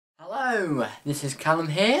Hello, this is Callum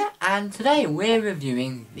here, and today we're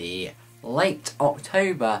reviewing the late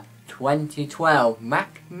October 2012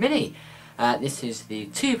 Mac Mini. This is the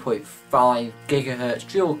 2.5 GHz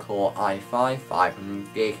dual core i5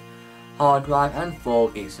 500GB hard drive and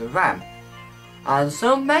 4GB of RAM. And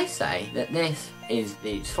some may say that this is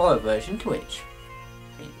the slower version, to which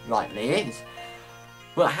it rightly is.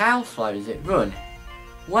 But how slow does it run?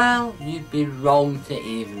 Well, you'd be wrong to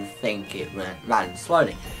even think it ran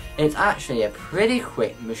slowly. It's actually a pretty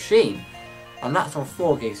quick machine, and that's on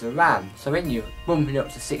 4GB of RAM. So when you're bumping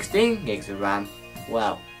up to 16GB of RAM,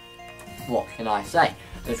 well, what can I say?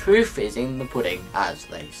 The proof is in the pudding, as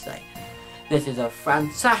they say. This is a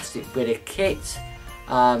fantastic bit of kit.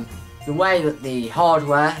 The way that the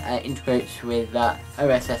hardware integrates with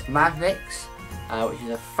OSS Mavericks, which is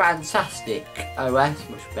a fantastic OS,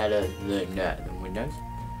 much better than Windows,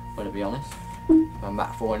 to be honest. My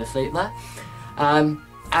Mac falling asleep there.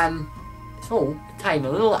 And it's all contained in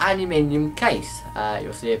a little aluminium case.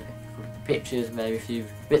 You'll see pictures, maybe a few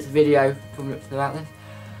bits of video coming up about this.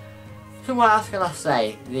 So what else can I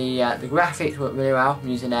say? The graphics work really well. I'm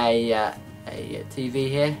using a TV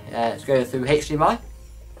here. It's going through HDMI.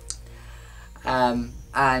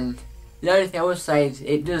 And the only thing I would say is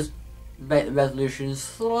it does make the resolution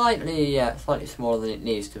slightly smaller than it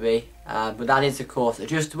needs to be. But that is of course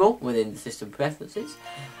adjustable within the system preferences.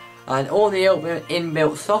 And all the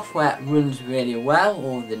inbuilt software runs really well.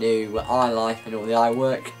 All the new iLife and all the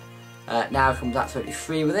iWork now comes absolutely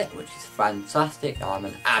free with it, which is fantastic. I'm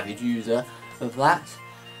an avid user of that.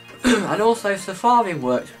 And also Safari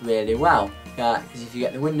works really well, because if you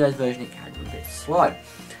get the Windows version it can be a bit slow.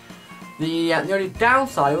 The only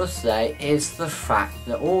downside I would say is the fact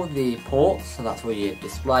that all the ports, so that's all your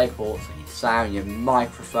display ports, your sound, your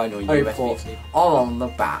microphone or your USB ports, are on the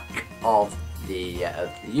back of the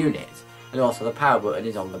unit, and also the power button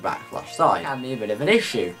is on the back / side. It can be a bit of an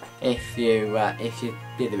issue if you're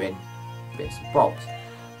doing bits and bobs.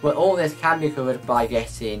 But all this can be covered by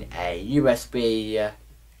getting a USB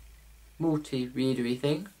multi-readery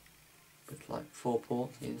thing with like 4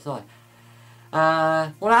 ports either side.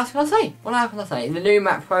 What else can I say? The new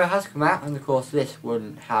Mac Pro has come out, and of course this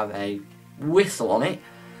wouldn't have a whistle on it.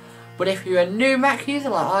 But if you're a new Mac user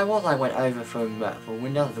like I was, I went over from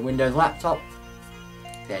Windows, the Windows laptop,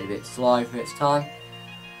 getting a bit slow for its time.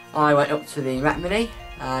 I went up to the Mac Mini,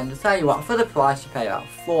 and to tell you what, for the price you pay about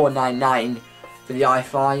 $499 for the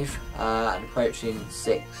i5, and approaching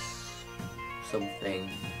 600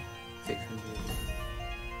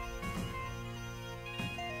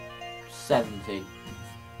 70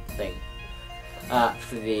 thing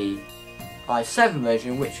for the i7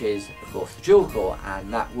 version, which is of course the dual core,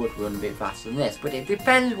 and that would run a bit faster than this, but it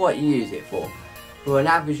depends what you use it for. For an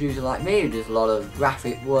average user like me who does a lot of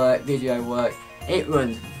graphic work, video work, it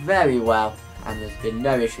runs very well, and there's been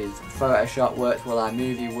no issues. Photoshop works well,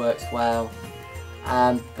 iMovie works well,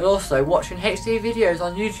 and also watching HD videos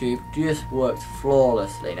on YouTube just works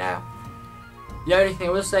flawlessly now. The only thing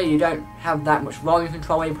I will say, you don't have that much volume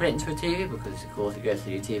control when you put it into a TV, because of course it goes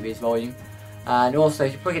through your TV's volume. And also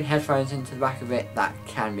if you plug in headphones into the back of it, that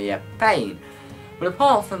can be a pain. But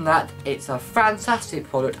apart from that, it's a fantastic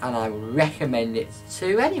product, and I would recommend it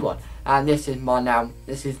to anyone. And this is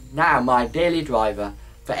now my daily driver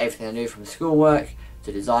for everything I do, from schoolwork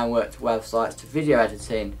to design work to websites to video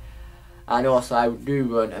editing. And also I do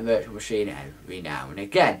run a virtual machine every now and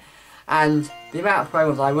again. And the amount of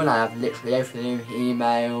programs I run, I have literally everything: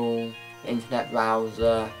 email, internet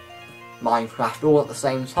browser, Minecraft, all at the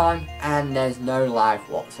same time, and there's no lag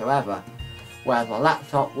whatsoever, whereas my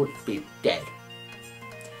laptop would be dead.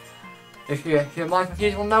 If you're a Minecraft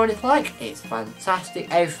user, will know what it's like. It's fantastic,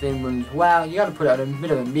 everything runs well. You got to put it on a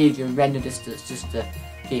bit of a medium render distance just to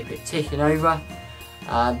keep it ticking over.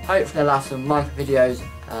 Hopefully I'll have some Minecraft videos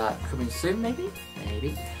coming soon, maybe,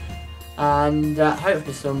 and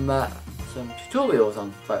hopefully some tutorials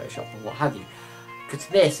on Photoshop and what have you. Because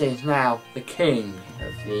this is now the king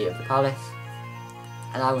of the palace,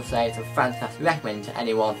 and I would say it's a fantastic recommend to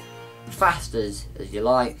anyone, fast as you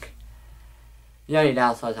like. The only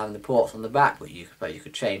downside is having the ports on the back, but you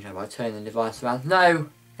could change how I turn the device around. No,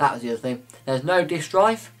 that was the other thing. There's no disk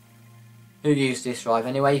drive. Who uses disk drive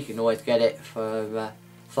anyway? You can always get it for a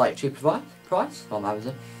slightly cheaper price on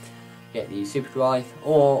Amazon. Get the Super Drive,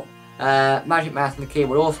 or Magic Mouse and the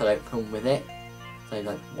keyboard also don't come with it. So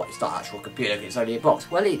like, what, it's not an actual computer, it's only a box.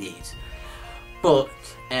 Well, it is. But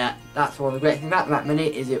that's one of the great things about the Mac Mini,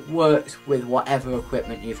 is it works with whatever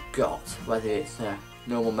equipment you've got. Whether it's a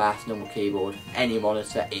normal mouse, normal keyboard, any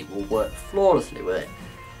monitor, it will work flawlessly with it.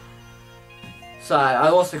 So I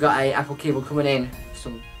also got a Apple keyboard coming in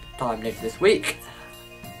sometime later this week.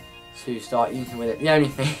 to start using with it. The only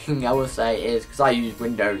thing I will say is, because I use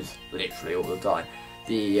Windows literally all the time,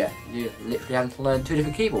 you literally have to learn 2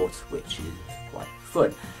 different keyboards, which is quite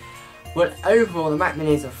fun. But overall, the Mac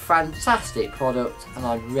Mini is a fantastic product, and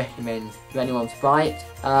I'd recommend to anyone to buy it.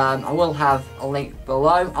 I will have a link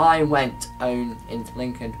below. I went into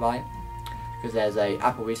Lincoln to buy it, because there's a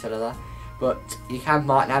Apple reseller there. But you can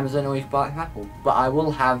buy it on Amazon or you can buy it from Apple. But I will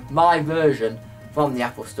have my version from the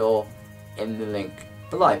Apple Store in the link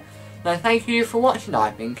below. Now, thank you for watching.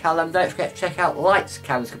 I've been Callum. Don't forget to check out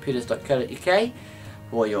lightscamerscomputers.co.uk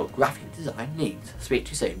for your graphic design needs. Speak to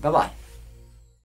you soon. Bye bye.